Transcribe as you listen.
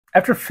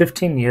After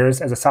 15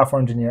 years as a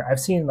software engineer, I've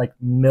seen like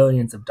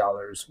millions of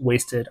dollars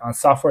wasted on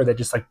software that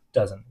just like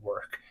doesn't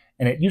work.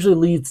 And it usually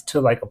leads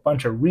to like a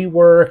bunch of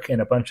rework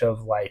and a bunch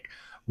of like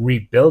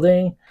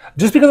rebuilding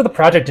just because the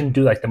project didn't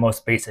do like the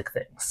most basic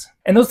things.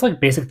 And those like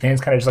basic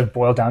things kind of just like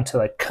boil down to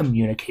like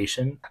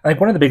communication. Like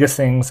one of the biggest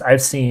things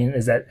I've seen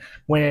is that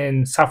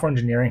when software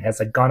engineering has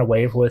like gone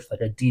away with like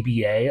a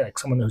DBA, like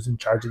someone who's in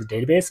charge of the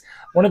database,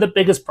 one of the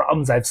biggest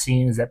problems I've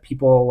seen is that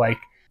people like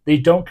they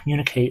don't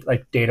communicate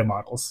like data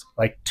models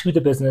like to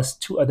the business,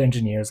 to other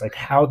engineers, like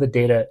how the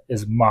data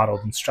is modeled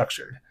and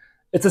structured.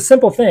 It's a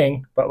simple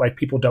thing, but like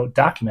people don't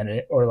document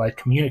it or like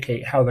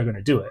communicate how they're going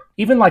to do it.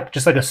 Even like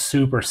just like a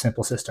super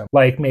simple system,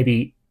 like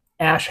maybe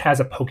Ash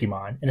has a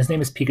Pokemon and his name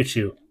is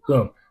Pikachu.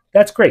 Boom.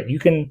 That's great. You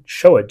can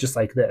show it just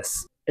like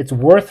this. It's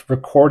worth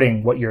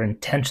recording what your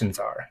intentions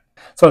are.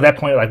 So at that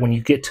point, like when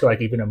you get to like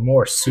even a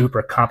more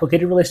super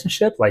complicated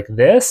relationship like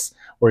this,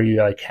 where you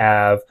like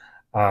have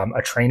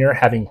a trainer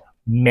having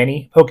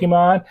many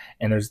Pokemon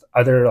and there's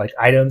other like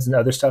items and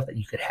other stuff that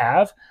you could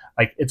have,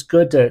 like it's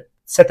good to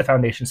set the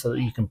foundation so that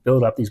you can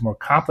build up these more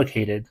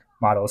complicated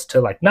models to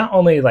like not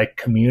only like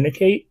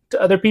communicate to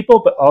other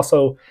people, but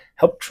also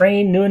help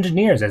train new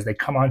engineers as they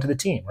come onto the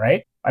team,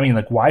 right? I mean,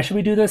 like, why should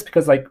we do this?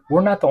 Because like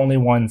we're not the only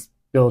ones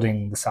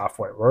building the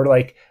software. We're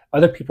like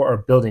other people are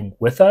building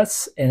with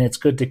us, and it's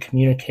good to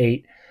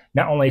communicate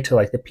not only to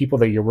like the people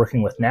that you're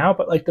working with now,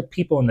 but like the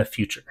people in the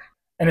future.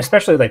 And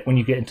especially like when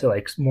you get into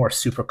like more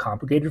super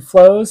complicated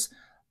flows,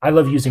 I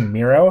love using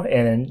Miro,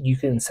 and you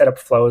can set up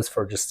flows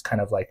for just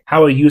kind of like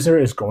how a user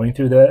is going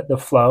through the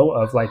flow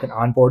of like an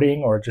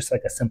onboarding or just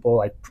like a simple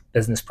like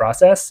business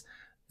process.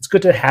 It's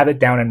good to have it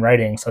down in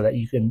writing so that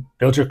you can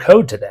build your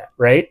code to that,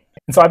 right?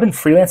 And so I've been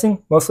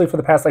freelancing mostly for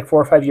the past like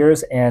 4 or 5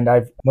 years, and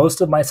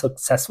most of my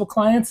successful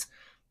clients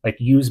like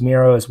use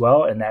Miro as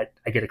well, and that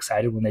I get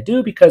excited when they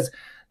do because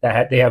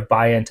that they have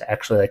buy-in to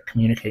actually like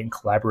communicate and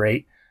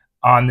collaborate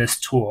on this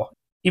tool.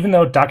 Even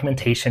though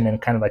documentation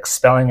and kind of like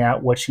spelling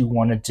out what you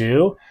want to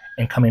do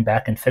and coming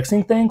back and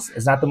fixing things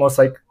is not the most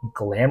like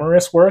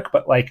glamorous work,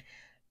 but like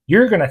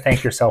you're going to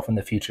thank yourself in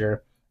the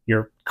future.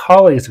 Your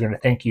colleagues are going to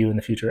thank you in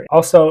the future.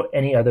 Also,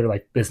 any other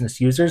like business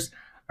users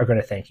are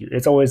going to thank you.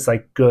 It's always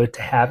like good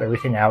to have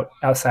everything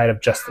outside of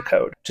just the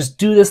code. Just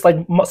do this like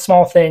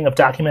small thing of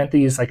document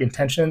these like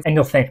intentions and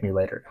you'll thank me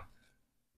later.